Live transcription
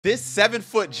This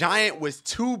 7-foot giant was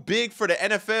too big for the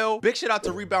NFL. Big shout out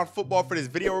to Rebound Football for this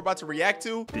video we're about to react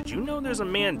to. Did you know there's a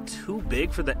man too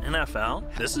big for the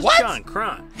NFL? This is What? John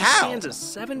Cron. He How? stands at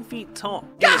 7 feet tall.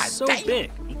 God He is so damn.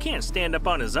 big, he can't stand up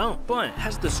on his own, but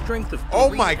has the strength of 3 Oh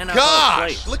my NFL gosh.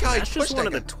 players. Look how he That's pushed just one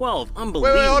that of the guy. 12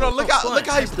 unbelievable. Wait, hold on. Look how but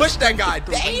he has the pushed that strength guy. of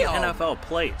 3 Damn. NFL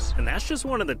players. And that's just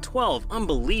one of the 12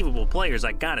 unbelievable players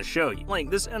I gotta show you. Like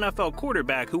this NFL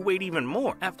quarterback who weighed even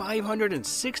more at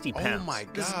 560 pounds. Oh my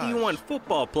This gosh. D1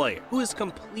 football player who is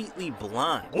completely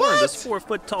blind. What? Or this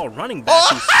 4-foot-tall running back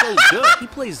who's so good. He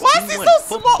plays Why is he D1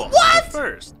 so small? football. What? But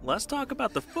first, let's talk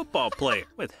about the football player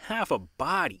with half a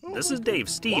body. This is Dave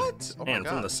Stevens. Oh my And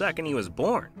from the gosh. second he was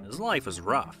born, his life was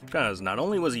rough. Because not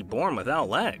only was he born without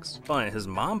legs, but his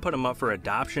mom put him up for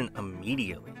adoption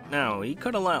immediately. Now, he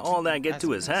could have let all that get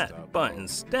to his head, but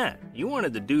instead, he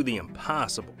wanted to do the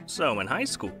impossible. So in high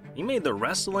school, he made the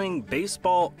wrestling,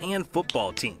 baseball, and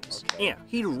football teams. Yeah,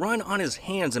 he'd run on his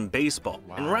hands in baseball.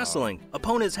 In wrestling,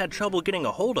 opponents had trouble getting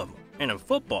a hold of him. And in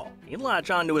football, he'd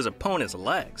latch onto his opponent's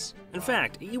legs. In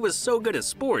fact, he was so good at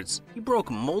sports, he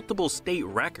broke multiple state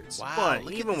records. Wow, But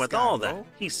look at even this with guy, all bro. that,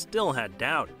 he still had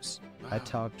doubters. I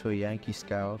talked to a Yankee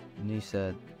scout, and he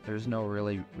said, there's no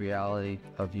really reality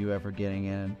of you ever getting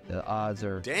in. The odds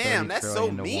are Damn, 30 that's so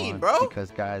trillion to mean, 1 bro. because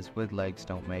guys with legs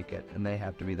don't make it, and they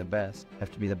have to be the best.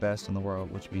 Have to be the best in the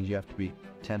world, which means you have to be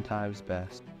 10 times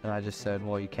best. And I just said,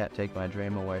 well, you can't take my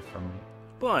dream away from me.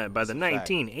 But by the That's a fact.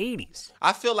 1980s,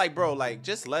 I feel like, bro, like,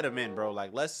 just let him in, bro.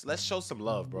 Like, let's show some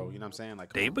love, bro. You know what I'm saying? Like,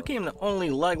 come Dave on, bro. became the only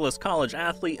legless college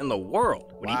athlete in the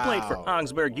world when he played for Wow.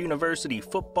 Augsburg University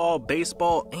football,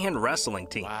 baseball, and wrestling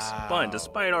teams. Wow. But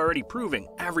despite already proving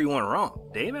everyone wrong,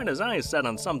 Dave had his eyes set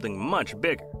on something much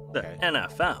bigger, the Okay.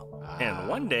 NFL. And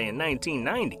one day in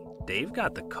 1990, Dave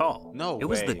got the call. No It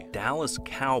was the way. Dallas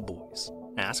Cowboys,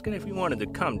 asking if he wanted to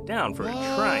come down for a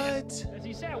tryout. What? As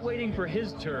he sat waiting for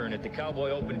his turn at the Cowboy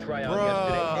Open tryout Bruh,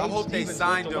 yesterday, I Dave hope they Stevens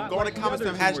signed looked a him. lot Go in the like comments,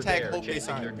 others them who were hashtag there hope they chasing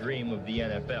signed their him. dream of the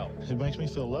NFL. It makes me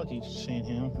feel lucky seeing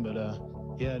him, but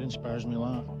yeah, it inspires me a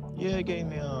lot. Yeah, it gave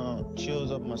me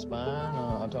chills up my spine.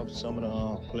 I talked to some of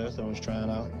the players that was trying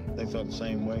out. They felt the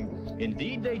same way.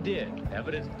 Indeed they did,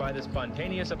 evidenced by the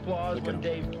spontaneous applause Look at when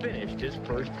Dave finished his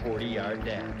first 40-yard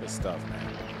dash. Good stuff,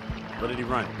 man. What did he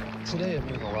run? Today it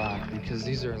means a lot because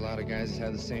these are a lot of guys that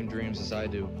have the same dreams as I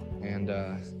do, and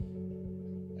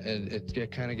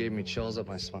it kind of gave me chills up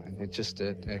my spine.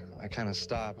 I kind of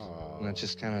stopped, and it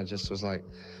just kind of was like,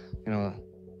 you know,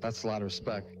 that's a lot of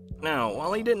respect. Now,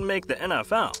 while he didn't make the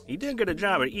NFL, he did get a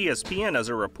job at ESPN as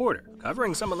a reporter,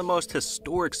 covering some of the most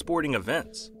historic sporting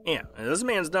events. Yeah, this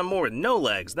man's done more with no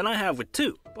legs than I have with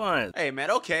 2, but Hey, man,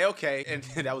 okay. And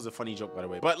that was a funny joke, by the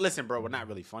way. But listen, bro, we're not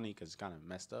really funny because it's kind of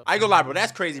messed up. I ain't gonna lie, bro,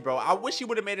 that's crazy, bro. I wish he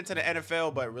would have made it to the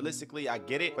NFL, but realistically, I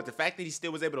get it. But the fact that he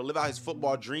still was able to live out his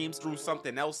football dreams through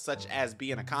something else, such as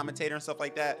being a commentator and stuff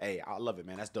like that, hey, I love it,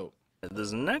 man. That's dope.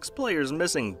 this next player's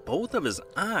missing both of his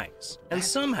eyes and That's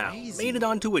somehow crazy. made it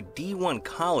onto a D1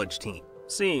 college team.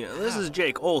 See, this is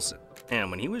Jake Olson,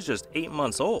 and when he was just 8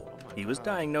 months old, he was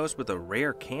diagnosed with a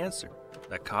rare cancer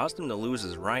that caused him to lose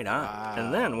his right eye.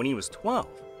 And then when he was 12,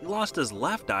 he lost his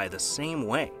left eye the same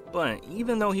way. But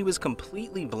even though he was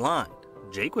completely blind,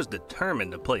 Jake was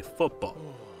determined to play football.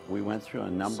 We went through a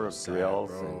number of sad,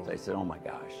 drills, bro. and I said, oh my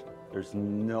gosh, there's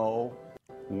no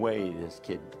way this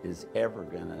kid is ever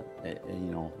gonna,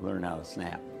 learn how to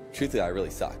snap. Truthfully, I really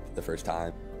sucked the first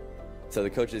time. So the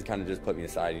coaches kind of just put me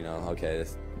aside, okay,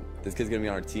 this kid's gonna be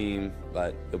on our team,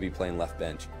 but he'll be playing left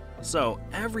bench. So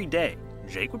every day,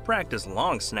 Jake would practice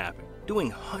long snapping, doing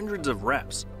hundreds of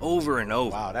reps over and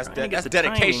over. Wow, that's trying to get that's the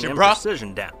timing dedication, and bro.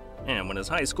 precision down. And when his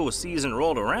high school season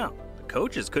rolled around, the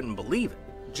coaches couldn't believe it.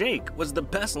 Jake was the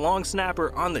best long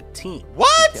snapper on the team. Kept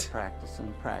What?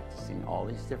 practicing all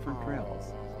these different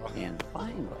drills. And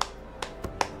finally,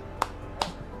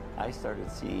 I started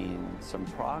seeing some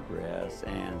progress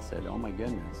and said, oh my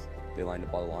goodness. They lined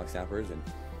up all the long snappers, and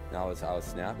I was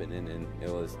snapping, and it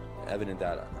was evident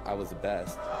that I was the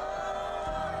best.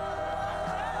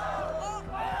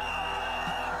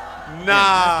 And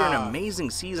after an Nah. amazing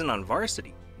season on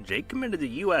varsity, Jake committed to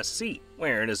USC,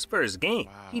 where in his first game,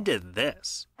 he did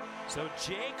this. So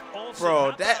Jake Olson, Bro, how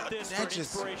about that this for an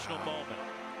just inspirational moment.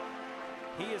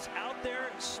 He is out there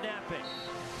snapping.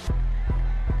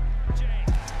 Jake,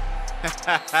 listen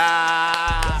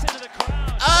to the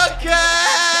crowd.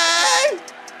 Okay.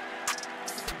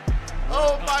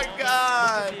 Oh my Look at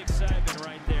God. the excitement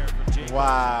right there from Jake.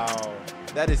 Wow.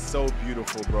 That is so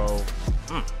beautiful, bro.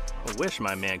 I wish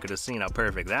my man could have seen how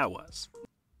perfect that was.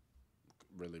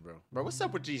 Really, bro. Bro, what's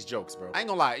up with these jokes, bro? I ain't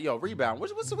gonna lie. Yo, Rebound,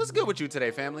 what's good with you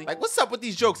today, family? Like, what's up with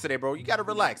these jokes today, bro? You gotta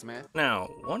relax, man. Now,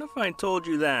 what if I told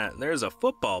you that there's a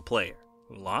football player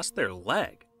who lost their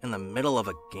leg in the middle of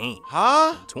a game?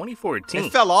 Huh? In 2014,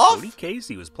 it fell off? Cody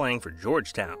Casey was playing for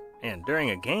Georgetown, and during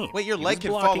a game, wait, your he leg was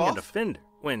can fall blocking off? a defender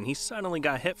when he suddenly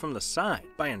got hit from the side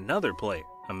by another player,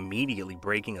 immediately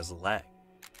breaking his leg.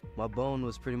 My bone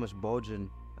was pretty much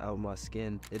bulging out of my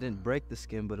skin. It didn't break the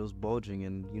skin, but it was bulging,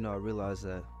 and I realized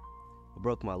that I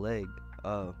broke my leg.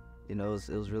 It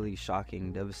was really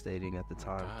shocking, devastating at the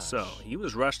time. So he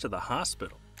was rushed to the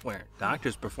hospital, where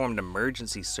doctors performed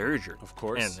emergency surgery. Of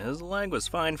course. And his leg was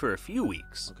fine for a few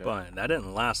weeks, but that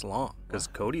didn't last long, because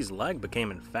Cody's leg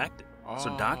became infected.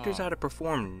 So doctors had to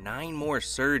perform 9 more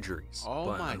surgeries,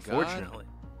 but unfortunately,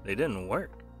 they didn't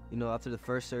work. After the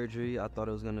first surgery, I thought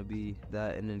it was gonna be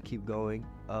that and then keep going.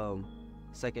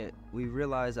 Second, we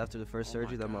realized after the first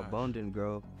surgery that my bone didn't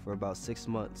grow for about 6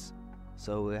 months.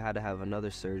 So we had to have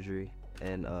another surgery.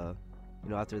 And,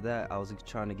 after that, I was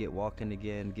trying to get walking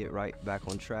again, get right back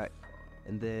on track.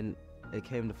 And then it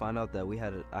came to find out that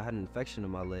I had an infection in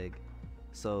my leg.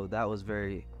 So that was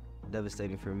very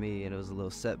devastating for me, and it was a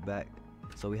little setback.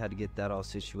 So we had to get that all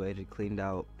situated, cleaned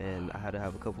out, and I had to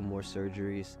have a couple more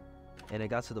surgeries. And it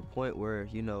got to the point where,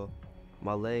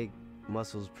 my leg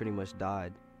muscles pretty much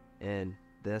died. And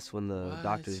that's when the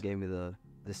doctors gave me the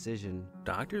decision.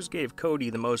 Doctors gave Cody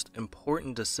the most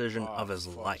important decision of his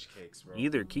life.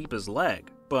 Either keep his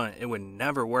leg, but it would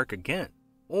never work again,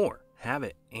 or have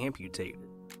it amputated.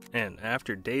 And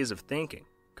after days of thinking,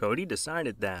 Cody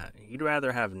decided that he'd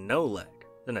rather have no leg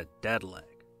than a dead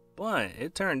leg. But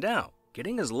it turned out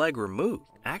getting his leg removed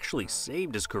actually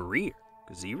saved his career,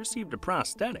 because he received a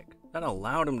prosthetic that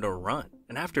allowed him to run.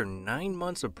 And after 9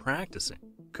 months of practicing,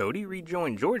 Cody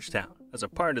rejoined Georgetown as a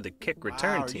part of the kick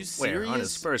return team, where on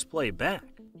his first play back,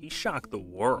 he shocked the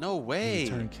world. No way. He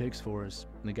returned kicks for us.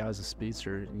 And the guy's a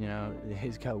speedster.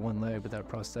 He's got one leg, but that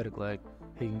prosthetic leg,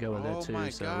 he can go with that too.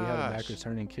 So we had him back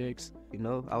returning kicks.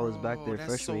 I was back there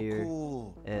freshman year,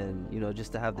 and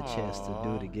just to have the chance to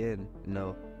do it again.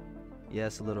 Yeah,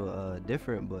 it's a little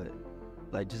different, but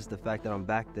like just the fact that I'm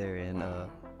back there, and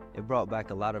it brought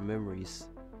back a lot of memories.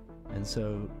 And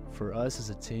so for us as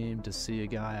a team to see a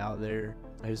guy out there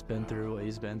who's been through what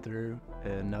he's been through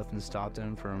and nothing stopped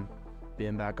him from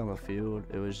being back on the field,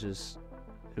 it was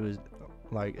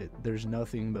like there's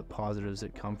nothing but positives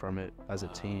that come from it as a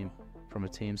team, from a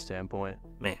team standpoint.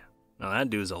 Man, now that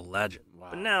dude's a legend.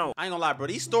 But now, I ain't gonna lie, bro.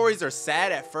 These stories are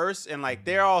sad at first, and like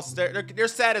they're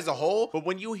sad as a whole. But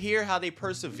when you hear how they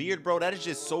persevered, bro, that is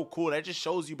just so cool. That just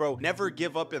shows you, bro, never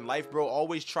give up in life, bro.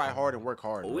 Always try hard and work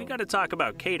hard. Well, we gotta talk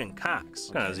about Caden Cox,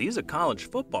 because he's a college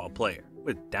football player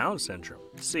with Down syndrome.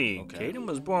 See, Caden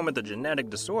was born with a genetic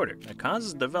disorder that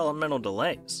causes developmental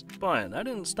delays, but that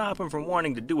didn't stop him from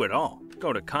wanting to do it all.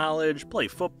 Go to college, play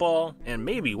football, and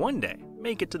maybe one day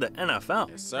make it to the NFL.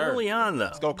 Yes, sir. Early on, though,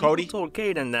 let's go, Cody. People told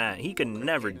Caden that he could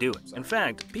never do it. In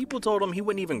fact, people told him he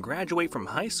wouldn't even graduate from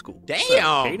high school. Damn! So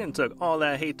Caden took all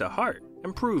that hate to heart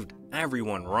and proved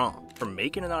everyone wrong. From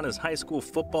making it on his high school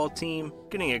football team,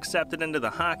 getting accepted into the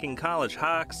Hocking College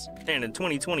Hawks, and in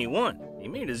 2021, he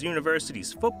made his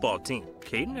university's football team.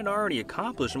 Caden had already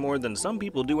accomplished more than some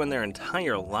people do in their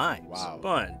entire lives. Wow.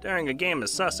 But during a game at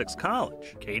Sussex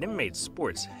College, Caden made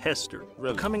sports history,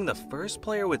 becoming the first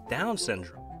player with Down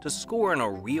syndrome to score in a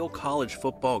real college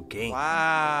football game.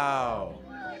 Wow.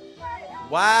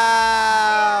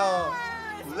 Wow.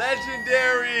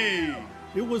 Legendary.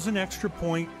 It was an extra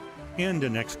point and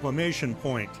an exclamation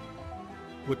point.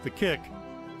 With the kick,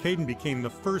 Caden became the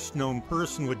first known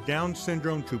person with Down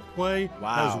syndrome to play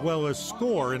as well as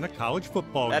score in a college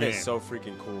football game. That is so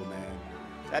freaking cool, man.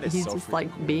 That is He's so just freaking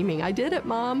like cool. beaming. I did it,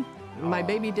 Mom. My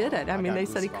baby did it. I mean, got they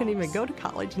said he couldn't even goosebumps. go to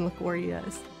college, and look where he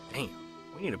is. Damn,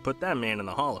 we need to put that man in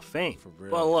the Hall of Fame. For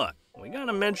real. Well, look, we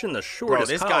gotta mention the shortest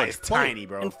this guy college is player tiny,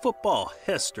 bro. in football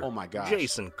history. Oh my gosh.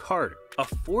 Jason Carter, a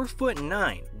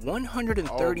 4'9",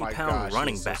 130-pound gosh,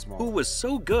 running he's so back small. who was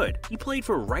so good he played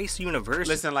for Rice University.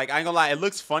 Listen, like, I ain't gonna lie, it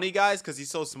looks funny, guys, because he's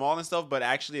so small and stuff, but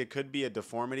actually it could be a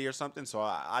deformity or something. So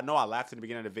I know I laughed in the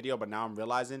beginning of the video, but now I'm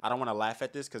realizing I don't want to laugh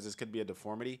at this because this could be a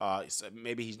deformity. So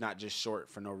maybe he's not just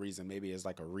short for no reason. Maybe it's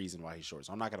like a reason why he's short.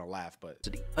 So I'm not gonna laugh, but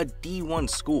a D1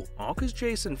 school. All because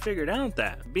Jason figured out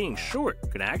that being short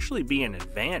could actually be an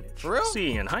advantage. For real?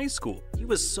 See, in high school, he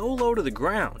was so low to the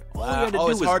ground. All he Wow. had to Oh,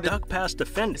 do it's was hard to- duck past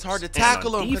defenders. it's hard to And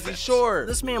tackle on him 'cause he's defense, short.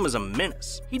 This man was a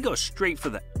menace. He'd go straight for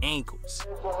the ankles.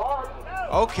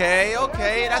 Okay,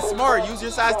 that's smart. Use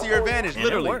your size to your advantage, And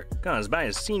literally. it worked, because by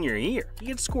his senior year, he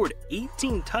had scored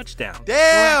 18 touchdowns,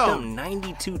 Damn! racked up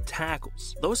 92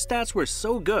 tackles. Those stats were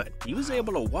so good, he was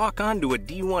able to walk onto a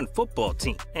D1 football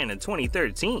team. And in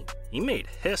 2013, he made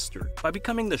history by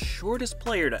becoming the shortest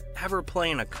player to ever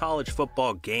play in a college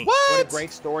football game. What a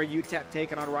great story. UTEP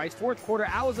taking on Rice. Fourth quarter,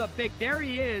 owls up big. There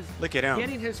he is. Look at him.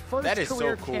 Getting his first That is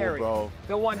career so cool, carry. bro.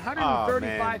 The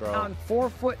 135-pound,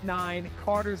 4'9"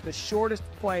 Carter's the shortest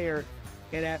player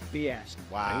in FBS.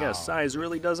 I guess size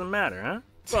really doesn't matter, huh?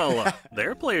 Well,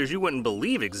 there are players you wouldn't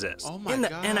believe exist in the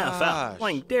NFL,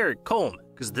 like Derek Coleman,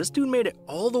 because this dude made it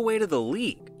all the way to the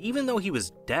league, even though he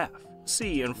was deaf.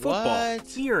 See, in football,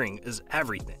 hearing is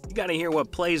everything. You gotta hear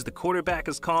what plays the quarterback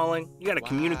is calling. You gotta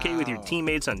communicate with your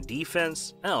teammates on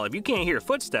defense. Hell, if you can't hear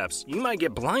footsteps, you might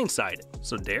get blindsided.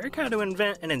 So Derek had to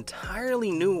invent an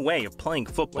entirely new way of playing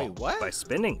football by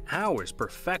spending hours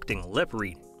perfecting lip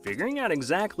reading, figuring out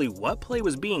exactly what play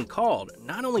was being called,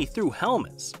 not only through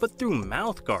helmets, but through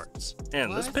mouth guards.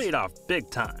 And this paid off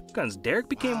big time, because Derek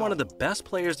became one of the best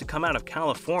players to come out of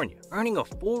California, earning a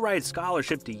full-ride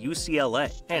scholarship to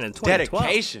UCLA. And in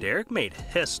 2012, Derek made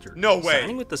history,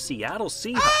 signing with the Seattle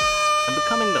Seahawks and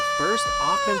becoming the first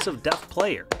offensive deaf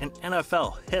player in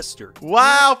NFL history.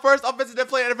 Wow, first offensive deaf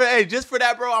player in NFL. Hey, just for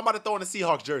that, bro, I'm about to throw in a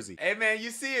Seahawks jersey. Hey, man, you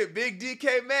see it. Big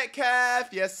DK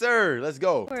Metcalf. Yes, sir. Let's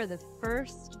go. We're the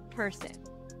first person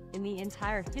in the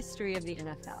entire history of the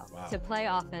NFL to play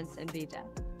offense and be deaf.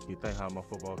 You think how my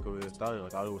football career started? I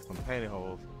thought it was some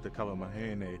pantyhose to cover my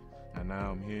hearing aid, and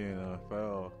now I'm here in the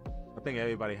NFL. I think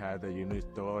everybody has their unique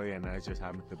story, and that just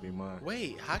happens to be mine.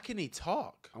 Wait, how can he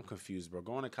talk? I'm confused, bro.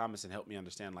 Go in the comments and help me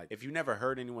understand. Like, if you never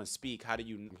heard anyone speak, how do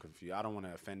you... I'm confused. I don't want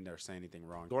to offend or say anything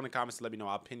wrong. Go in the comments and let me know.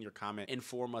 I'll pin your comment.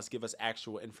 Inform us. Give us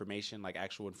actual information, like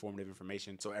actual informative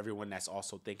information, so everyone that's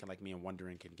also thinking like me and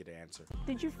wondering can get an answer.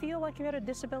 Did you feel like you had a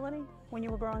disability when you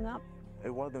were growing up? It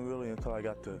wasn't really until I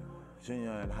got to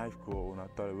junior and high school when I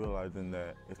started realizing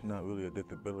that it's not really a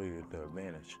disability, it's an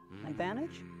advantage.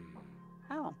 Advantage?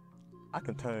 How? I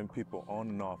can turn people on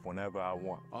and off whenever I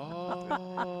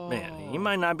want. Man, you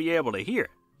might not be able to hear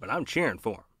it, but I'm cheering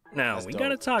for him. Now, we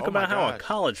gotta talk about how a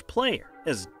college player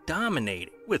is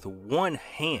dominated with one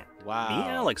hand. Meet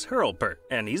Alex Hurlburt,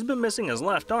 and he's been missing his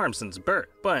left arm since birth,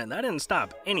 but that didn't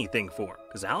stop anything for him,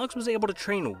 because Alex was able to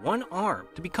train one arm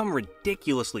to become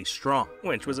ridiculously strong,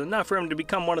 which was enough for him to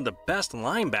become one of the best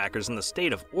linebackers in the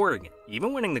state of Oregon,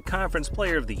 even winning the Conference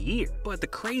Player of the Year. But the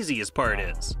craziest part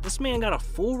is, this man got a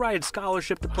full-ride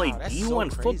scholarship to play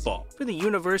D1 football for the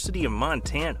University of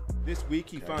Montana. This week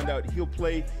he found out he'll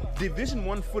play Division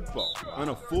I football on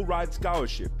a full-ride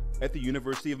scholarship at the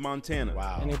University of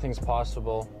Montana. Anything's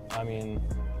possible. I mean,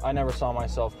 I never saw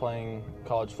myself playing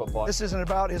college football. This isn't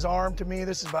about his arm to me.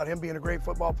 This is about him being a great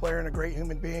football player and a great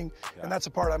human being, and that's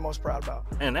the part I'm most proud about.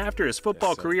 And after his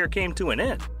football career came to an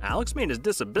end, Alex made his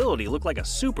disability look like a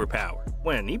superpower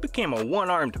when he became a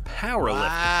one-armed powerlifter.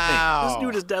 Hey, this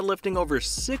dude is deadlifting over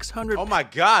 600. Oh my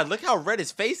God, look how red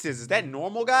his face is. Is that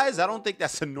normal, guys? I don't think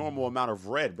that's a normal amount of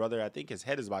red, brother. I think his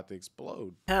head is about to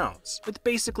explode. Pounds with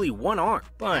basically one arm.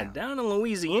 But down in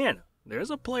Louisiana,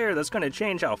 there's a player that's going to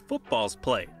change how football's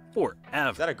played forever.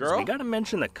 Is that a girl? We got to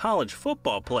mention the college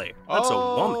football player. That's a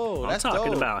woman. I'm that's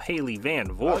talking dope. about Haley Van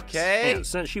Voort. Okay. And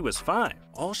since she was 5,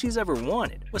 all she's ever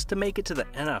wanted was to make it to the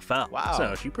NFL. Wow.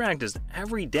 So she practiced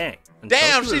every day. until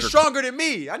Damn, she was she's stronger than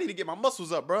me. I need to get my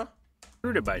muscles up, bro.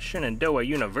 Recruited by Shenandoah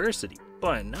University,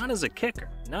 but not as a kicker,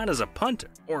 not as a punter,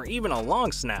 or even a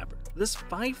long snapper. This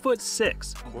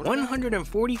 5'6",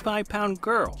 145-pound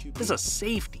girl is a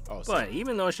safety. But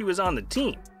even though she was on the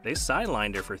team, they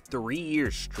sidelined her for 3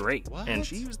 years straight. And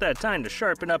she used that time to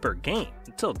sharpen up her game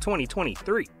until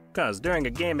 2023. Because during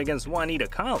a game against Juanita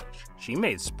College, she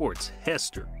made sports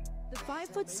history. The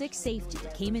 5'6" safety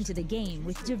came into the game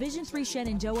with Division III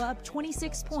Shenandoah up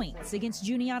 26 points against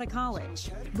Juniata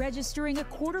College, registering a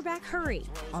quarterback hurry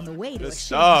on the way to Good a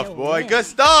stuff, Shenandoah boy. win. Good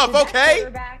stuff. Does that Okay.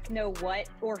 quarterback know what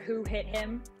or who hit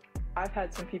him? I've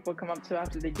had some people come up to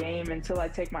after the game until I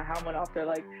take my helmet off. They're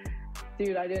like,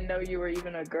 dude, I didn't know you were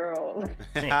even a girl.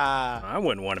 I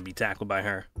wouldn't want to be tackled by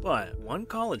her. But one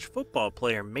college football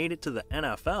player made it to the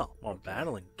NFL while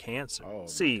battling cancer.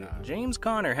 See, James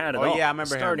Conner had it all. Yeah, I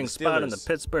remember him. Starting The spot in the Steelers.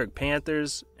 Pittsburgh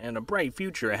Panthers and a bright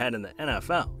future ahead in the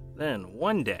NFL. Then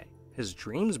one day, his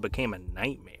dreams became a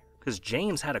nightmare because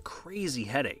James had a crazy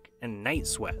headache and night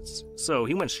sweats. So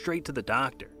he went straight to the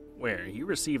doctor, where he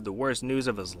received the worst news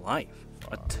of his life.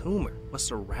 A tumor was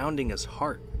surrounding his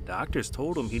heart. Doctors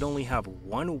told him he'd only have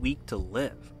 1 week to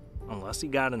live, unless he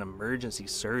got an emergency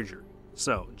surgery.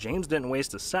 So James didn't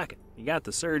waste a second. He got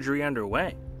the surgery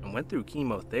underway and went through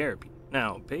chemotherapy.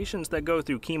 Now, patients that go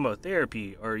through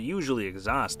chemotherapy are usually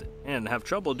exhausted and have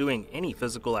trouble doing any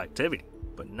physical activity.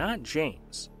 But not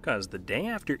James, cause the day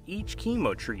after each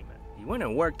chemo treatment, he went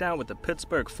and worked out with the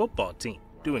Pittsburgh football team,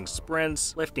 doing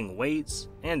sprints, lifting weights,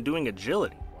 and doing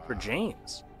agility. For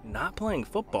James, not playing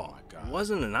football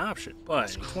wasn't an option,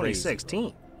 but in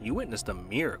 2016, he witnessed a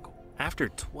miracle. After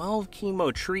 12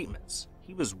 chemo treatments,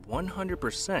 he was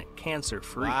 100%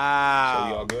 cancer-free. Wow.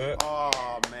 So y'all good?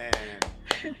 Oh, man.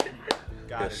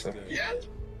 God is good. Yes.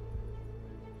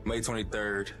 May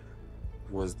 23rd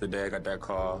was the day I got that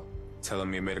call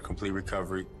telling me I made a complete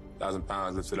recovery. 1,000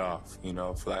 pounds lifted off, you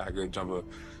know, feel like I could jump a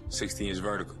 16-inch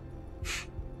vertical.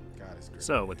 God is great.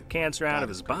 So with the cancer out of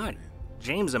his body,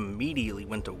 James immediately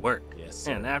went to work. Yes,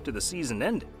 sir. And after the season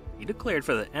ended, he declared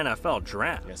for the NFL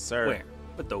draft. Yes, sir. Where,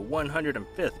 with the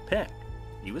 105th pick,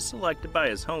 he was selected by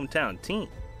his hometown team,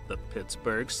 the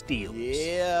Pittsburgh Steelers.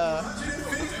 Yeah.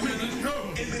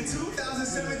 In the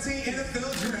 2017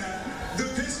 NFL Draft, the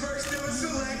Pittsburgh Steelers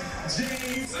select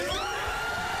James.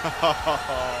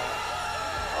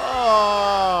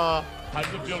 Oh. How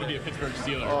does it feel to be a Pittsburgh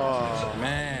Steeler? Oh,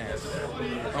 man.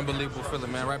 Unbelievable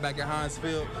feeling, man. Right back at Heinz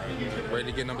Field, ready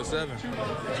to get number 7.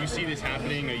 Did you see this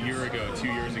happening a year ago, 2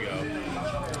 years ago?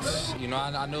 You know,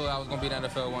 I knew I was going to be in the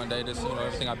NFL one day. This, you know,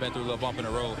 everything I've been through, a little bump in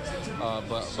the road.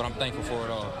 But I'm thankful for it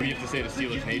all. What do you have to say to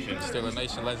Steelers Nation? Steelers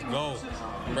Nation, let's go.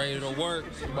 I'm ready to work.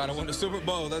 About to win the Super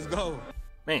Bowl. Let's go.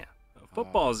 Man,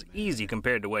 football is easy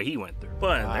compared to what he went through.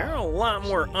 But there are a lot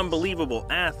more unbelievable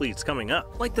athletes coming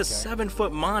up. Like the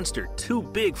 7-foot monster, too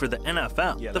big for the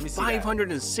NFL. The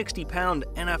 560-pound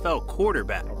NFL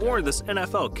quarterback. Or this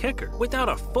NFL kicker without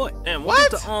a foot. And we'll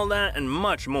get to all that and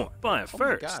much more. But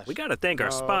first, we gotta thank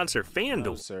our sponsor, FanDuel.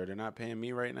 No, sir, they're not paying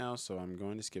me right now, so I'm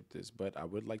going to skip this. But I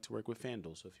would like to work with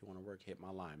FanDuel, so if you want to work, hit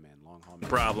my line, man. Long haul.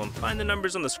 Problem. Find the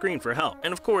numbers on the screen for help.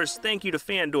 And of course, thank you to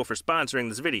FanDuel for sponsoring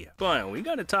this video. But we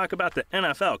gotta talk about the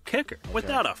NFL kicker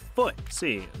without a foot.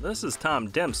 See, this is Tom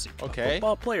Dempsey, a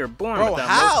football player born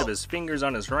without most of his fingers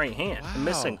on his right hand and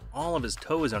missing all of his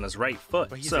toes on his right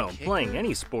foot. So playing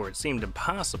any sport seemed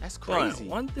impossible. That's crazy.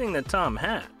 But one thing that Tom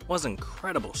had was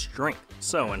incredible strength.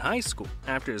 So in high school,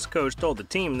 after his coach told the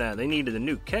team that they needed a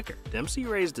new kicker, Dempsey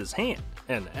raised his hand,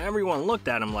 and everyone looked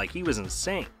at him like he was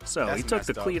insane. So he took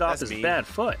the cleat off his bad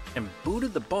foot and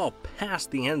booted the ball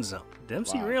past the end zone.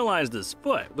 Dempsey realized his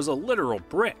foot was a literal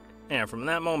brick. And from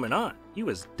that moment on, he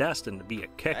was destined to be a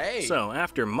kicker. So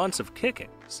after months of kicking,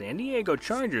 San Diego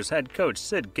Chargers head coach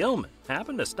Sid Gilman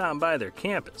happened to stop by their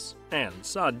campus and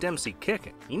saw Dempsey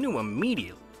kicking. He knew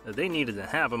immediately that they needed to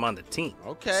have him on the team.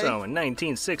 So in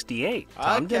 1968,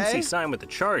 Tom Dempsey signed with the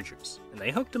Chargers, and they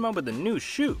hooked him up with a new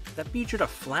shoe that featured a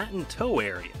flattened toe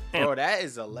area. And bro, that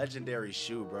is a legendary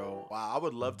shoe, bro. Wow, I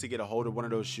would love to get a hold of one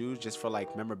of those shoes just for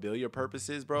like memorabilia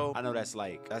purposes, bro. I know that's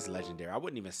legendary. I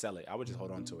wouldn't even sell it. I would just hold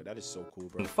on to it. That is so cool,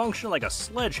 bro. He functioned like a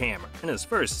sledgehammer. In his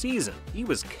first season, he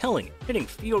was killing it, hitting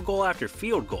field goal after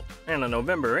field goal. And on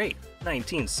November 8th,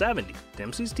 1970,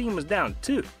 Dempsey's team was down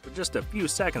 2 with just a few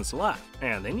seconds left,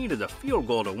 and they needed a field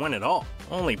goal to win it all.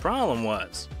 Only problem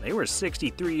was, they were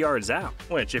 63 yards out,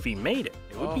 which if he made it,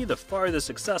 it would be the farthest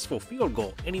successful field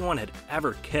goal anyone had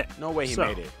ever kicked. No way he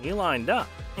made it. He lined up,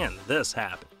 and this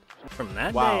happened. From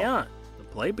that day on, the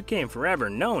play became forever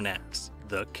known as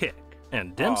the kick.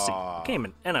 And Dempsey became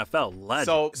an NFL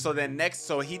legend.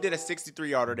 So he did a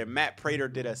 63-yarder, then Matt Prater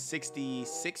did a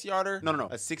 66-yarder? No,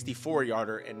 a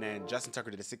 64-yarder, and then Justin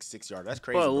Tucker did a 66-yarder. That's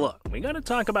crazy. Well, look, we gotta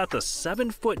talk about the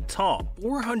 7-foot-tall,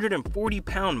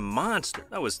 440-pound monster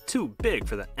that was too big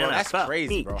for the NFL. That's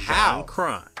crazy, bro. How?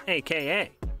 Cron,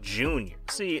 a.k.a. Junior.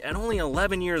 See, at only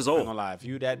 11 years old. I'm gonna lie, if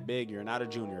you that big, you're not a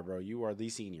junior, bro. You are the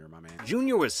senior, my man.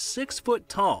 Junior was 6 foot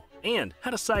tall and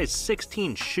had a size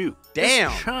 16 shoe. Damn.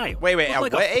 This child wait, at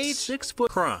like what a age? 6 foot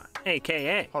Cron,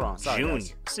 a.k.a. Hold on, sorry, Junior.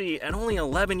 guys. See, at only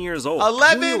 11 years old.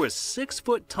 11? Junior was 6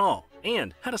 foot tall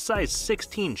and had a size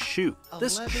 16 shoe. 11?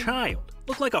 This child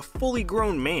looked like a fully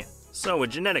grown man. So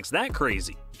with genetics that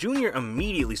crazy, Junior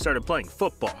immediately started playing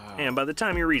football, and by the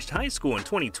time he reached high school in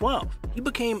 2012, he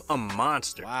became a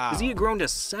monster, because he had grown to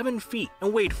 7 feet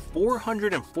and weighed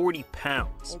 440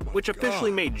 pounds, which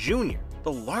officially made Junior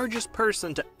the largest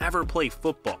person to ever play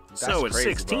football. So at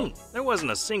 16, there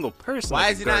wasn't a single person Why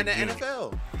that is he could not in the guard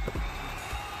Junior.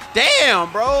 NFL?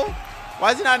 Damn, bro.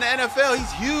 Why is he not in the NFL?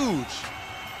 He's huge.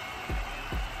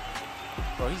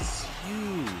 Bro, he's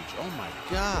huge. Oh my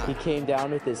God. He came down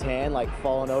with his hand like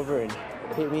falling over and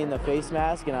hit me in the face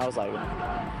mask, and I was like,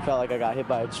 felt like I got hit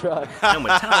by a truck. And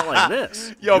with talent like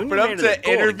this, yo, Junior for them made it a to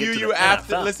goal interview get to you the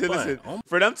after, NFL. listen,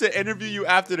 for them to interview you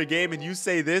after the game and you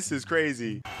say this is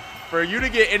crazy. For you to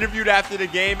get interviewed after the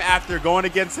game, after going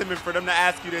against him, and for them to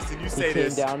ask you this, and you say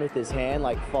this. He came down with his hand,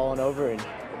 like falling over, and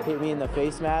hit me in the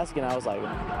face mask, and I was like,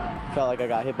 felt like I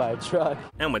got hit by a truck.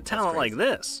 And with talent like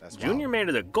this, Junior made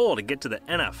it a goal to get to the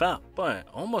NFL. But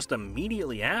almost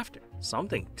immediately after,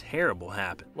 something terrible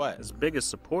happened. What? His biggest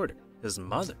supporter, his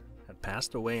mother, had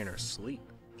passed away in her sleep.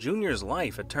 Junior's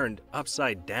life had turned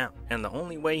upside down, and the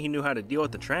only way he knew how to deal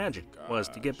with the tragedy was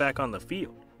to get back on the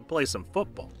field and play some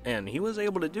football. And he was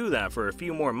able to do that for a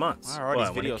few more months.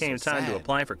 But when it came time to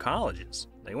apply for colleges,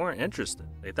 they weren't interested.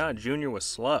 They thought Junior was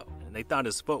slow, and they thought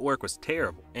his footwork was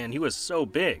terrible, and he was so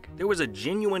big. There was a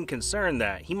genuine concern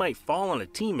that he might fall on a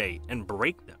teammate and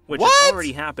break them, which had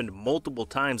already happened multiple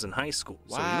times in high school.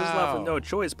 So he was left with no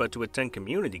choice but to attend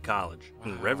community college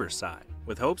in Riverside,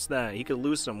 with hopes that he could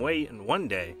lose some weight and one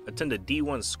day attend a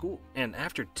D1 school. And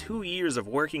after 2 years of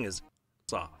working his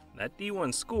ass off, that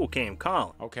D1 school came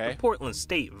calling. The Portland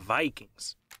State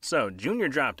Vikings. So Junior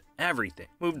dropped everything,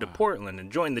 moved to Portland,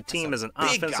 and joined the team as an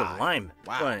offensive lineman.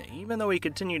 But even though he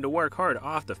continued to work hard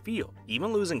off the field,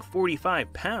 even losing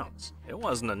 45 pounds, it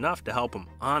wasn't enough to help him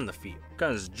on the field,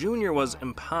 because Junior was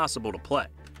impossible to play.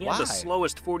 He had the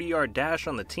slowest 40-yard dash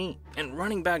on the team, and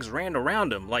running backs ran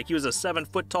around him like he was a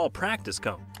 7-foot-tall practice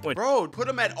cone. Bro, put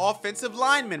him at offensive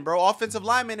lineman, bro. Offensive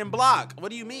lineman and block. What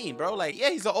do you mean, bro? Like,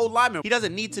 yeah, he's an old lineman. He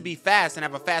doesn't need to be fast and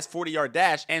have a fast 40-yard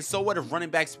dash. And so what if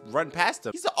running backs run past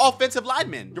him? He's an offensive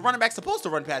lineman. Your running back's supposed to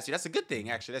run past you. That's a good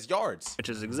thing, actually. That's yards. Which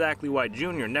is exactly why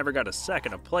Junior never got a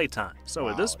second of play time. So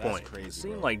at this point, it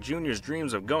seemed like Junior's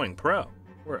dreams of going pro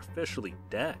were officially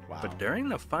dead. But during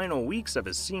the final weeks of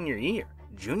his senior year,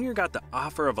 Junior got the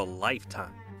offer of a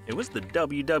lifetime. It was the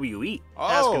WWE,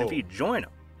 asking if he'd join him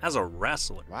as a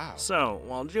wrestler. So,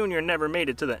 while Junior never made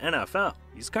it to the NFL,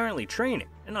 he's currently training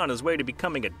and on his way to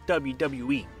becoming a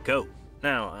WWE GOAT.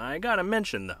 Now, I gotta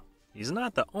mention though, he's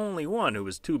not the only one who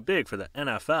was too big for the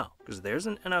NFL, because there's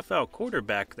an NFL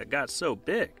quarterback that got so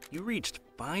big, he reached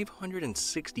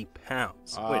 560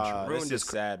 pounds, which ruined his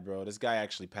career. Sad, bro. This guy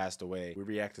actually passed away. We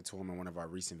reacted to him in one of our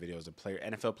recent videos. The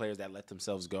NFL players that let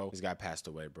themselves go. This guy passed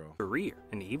away, bro. Career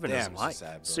and even his life.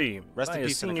 Sad, bro. See, Rest by in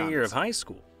his peace senior year of high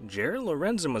school, Jared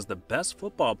Lorenzen was the best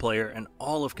football player in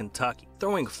all of Kentucky,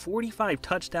 throwing 45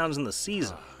 touchdowns in the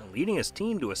season and leading his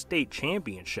team to a state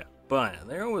championship. But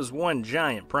there was one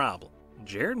giant problem.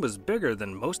 Jared was bigger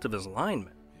than most of his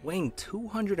linemen, weighing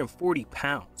 240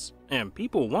 pounds. And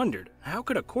people wondered, how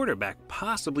could a quarterback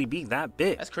possibly be that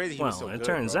big? That's crazy. Well, it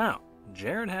turns out,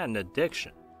 Jared had an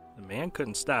addiction. The man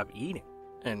couldn't stop eating.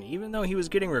 And even though he was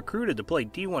getting recruited to play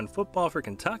D1 football for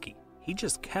Kentucky, he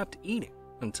just kept eating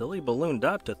until he ballooned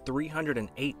up to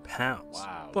 308 pounds.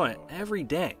 But every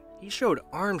day, he showed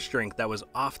arm strength that was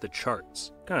off the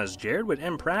charts, because Jared would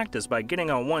end practice by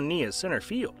getting on one knee at center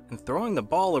field and throwing the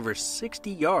ball over 60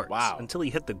 yards until he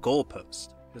hit the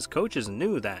goalpost. His coaches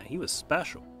knew that he was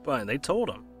special, but they told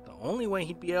him the only way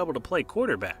he'd be able to play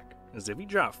quarterback is if he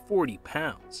dropped 40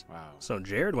 pounds. So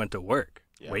Jared went to work,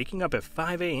 waking up at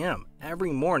 5 a.m.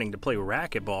 every morning to play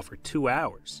racquetball for 2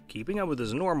 hours, keeping up with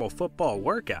his normal football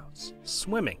workouts,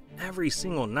 swimming every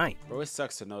single night. Bro, it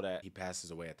sucks to know that he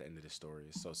passes away at the end of this story.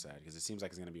 It's so sad, because it seems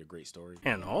like it's going to be a great story.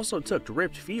 And also took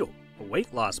Ripped Fuel, a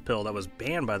weight loss pill that was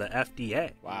banned by the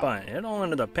FDA. But it all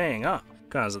ended up paying off,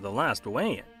 because of the last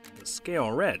weigh-in. The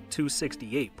scale read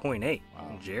 268.8,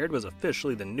 and Jared was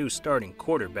officially the new starting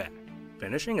quarterback,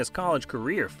 finishing his college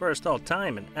career first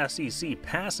all-time in SEC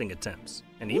passing attempts,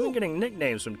 and even getting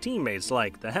nicknames from teammates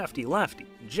like the Hefty Lefty,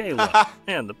 J-Lo,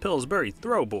 and the Pillsbury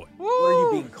Throw Boy. Where are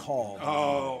you being called?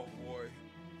 Oh, boy.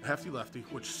 Hefty Lefty,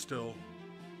 which still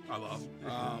I love.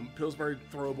 Pillsbury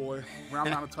Throw Boy, round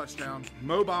amount of touchdown,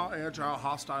 mobile, agile,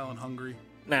 hostile, and hungry.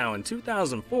 Now, in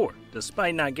 2004,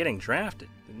 despite not getting drafted,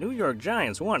 the New York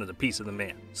Giants wanted a piece of the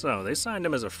man, so they signed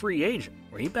him as a free agent,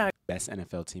 where he backed best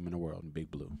NFL team in the world in Big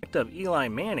Blue. Up Eli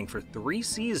Manning for 3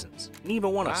 seasons and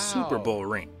even won a Super Bowl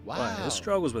ring. But his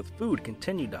struggles with food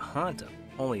continued to haunt him.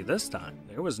 Only this time,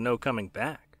 there was no coming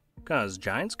back, because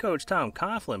Giants coach Tom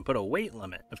Coughlin put a weight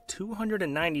limit of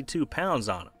 292 pounds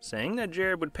on him, saying that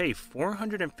Jared would pay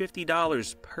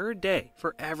 $450 per day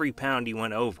for every pound he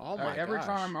went over. Every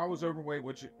time I was overweight,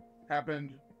 which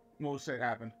happened, we'll say it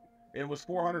happened, it was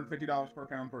 $450 per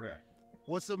pound per day.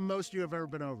 What's the most you have ever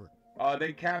been over?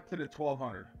 They capped it at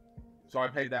 $1,200, so I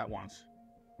paid that once.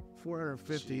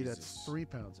 450, that's 3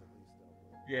 pounds at least.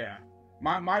 Yeah.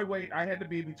 My weight, I had to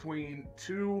be between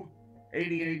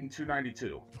 288 and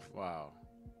 292. Wow.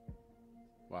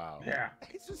 Yeah.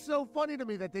 It's just so funny to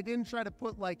me that they didn't try to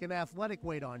put like an athletic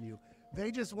weight on you.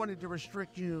 They just wanted to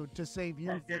restrict you to save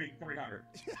you. I'm getting 300.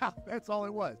 Yeah, that's all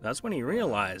it was. That's when he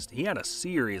realized he had a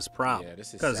serious problem.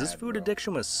 Because his food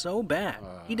addiction was so bad,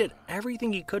 he did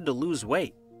everything he could to lose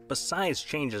weight, besides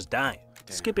change his diet.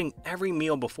 Skipping every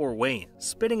meal before weigh-in,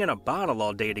 spitting in a bottle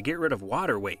all day to get rid of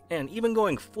water weight, and even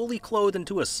going fully clothed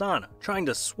into a sauna, trying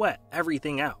to sweat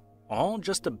everything out. All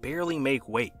just to barely make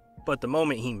weight. But the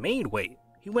moment he made weight,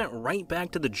 he went right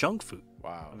back to the junk food.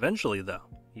 Wow. Eventually, though,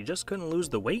 he just couldn't lose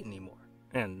the weight anymore,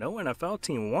 and no NFL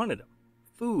team wanted him.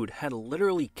 Food had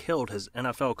literally killed his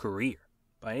NFL career.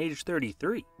 By age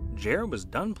 33, Jared was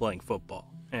done playing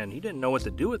football, and he didn't know what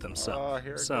to do with himself.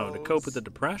 So to cope with the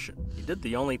depression, he did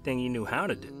the only thing he knew how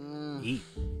to do, eat.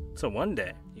 So one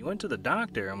day, he went to the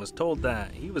doctor and was told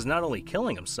that he was not only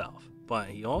killing himself, but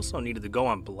he also needed to go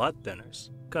on blood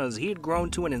thinners, because he had grown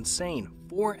to an insane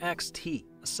 4XT,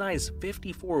 a size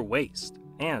 54 waist,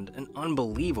 and an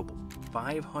unbelievable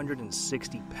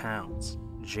 560 pounds.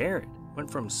 Jared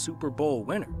went from Super Bowl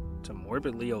winner to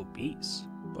morbidly obese.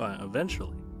 But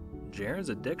eventually, Jared's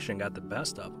addiction got the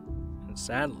best of him, and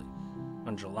sadly,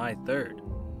 on July 3rd,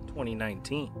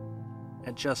 2019,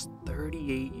 at just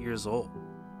 38 years old,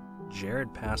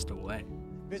 Jared passed away.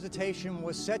 Visitation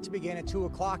was set to begin at 2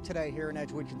 o'clock today here in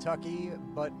Edgewood, Kentucky,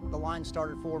 but the line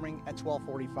started forming at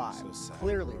 12:45. So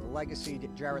Clearly, the legacy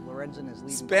that Jared Lorenzen is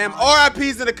leaving Spam behind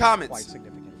RIPs in the comments. Quite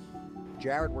significant.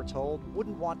 Jared, we're told,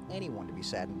 wouldn't want anyone to be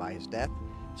saddened by his death,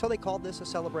 so they called this a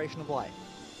celebration of life.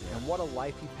 And what a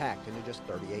life he packed into just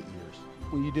 38 years.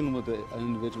 When you're dealing with an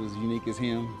individual as unique as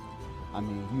him, I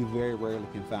mean, you very rarely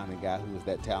can find a guy who is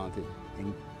that talented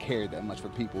and cared that much for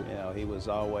people. You know, he was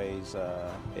always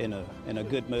in a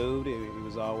good mood. He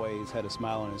was always had a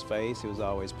smile on his face. He was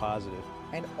always positive.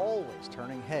 And always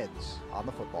turning heads on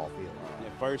the football field.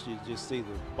 At first, you just see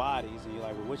the bodies, and you're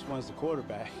like, well, which one's the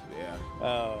quarterback?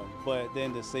 Yeah. But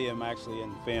then to see him actually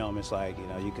in film, it's like, you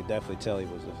know, you could definitely tell he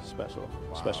was a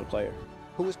special player.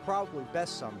 Who was probably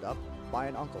best summed up by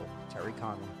an uncle, Terry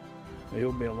Conley.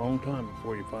 It'll be a long time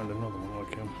before you find another one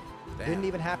like him. Didn't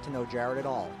even have to know Jared at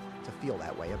all to feel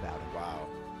that way about him. Wow.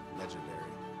 Legendary.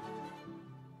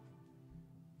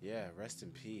 Yeah, rest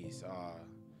in peace.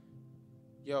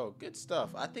 Yo, good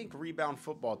stuff. I think Rebound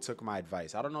Football took my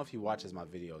advice. I don't know if he watches my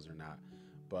videos or not,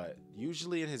 but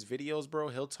usually in his videos, bro,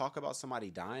 he'll talk about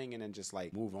somebody dying and then just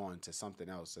like move on to something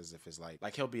else as if it's like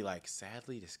he'll be like,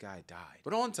 sadly, this guy died.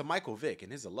 But on to Michael Vick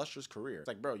and his illustrious career. It's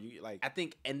like, bro, I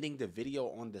think ending the video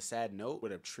on the sad note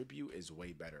with a tribute is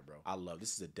way better, bro. I love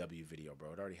this. Is a W video,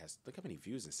 bro. It already has, look how many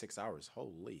views in 6 hours.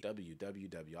 Holy W.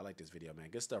 I like this video, man.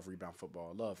 Good stuff, Rebound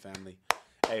Football. Love, family.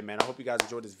 Hey, man, I hope you guys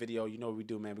enjoyed this video. You know what we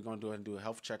do, man. We're going to go ahead and do a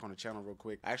health check on the channel real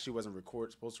quick. I actually wasn't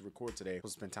supposed to record today. I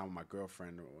was supposed to spend time with my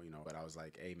girlfriend, you know, but I was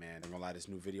like, hey, man, I'm gonna lie, this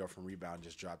new video from Rebound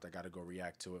just dropped. I got to go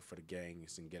react to it for the gang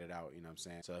and get it out, you know what I'm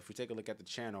saying? So if we take a look at the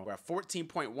channel, we're at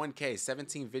 14.1K,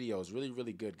 17 videos. Really,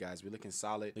 really good, guys. We're looking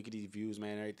solid. Look at these views,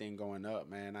 man. Everything going up,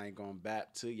 man. I ain't going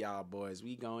back to y'all boys.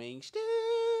 We going stupid.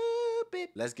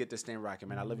 Let's get this thing rocking,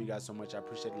 man. I love you guys so much. I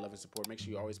appreciate the love and support. Make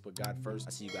sure you always put God first.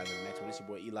 I'll see you guys in the next one. It's your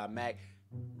boy, Eli Mack.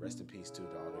 Rest in peace, too,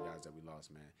 to all the guys that we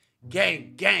lost, man.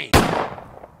 Gang, gang.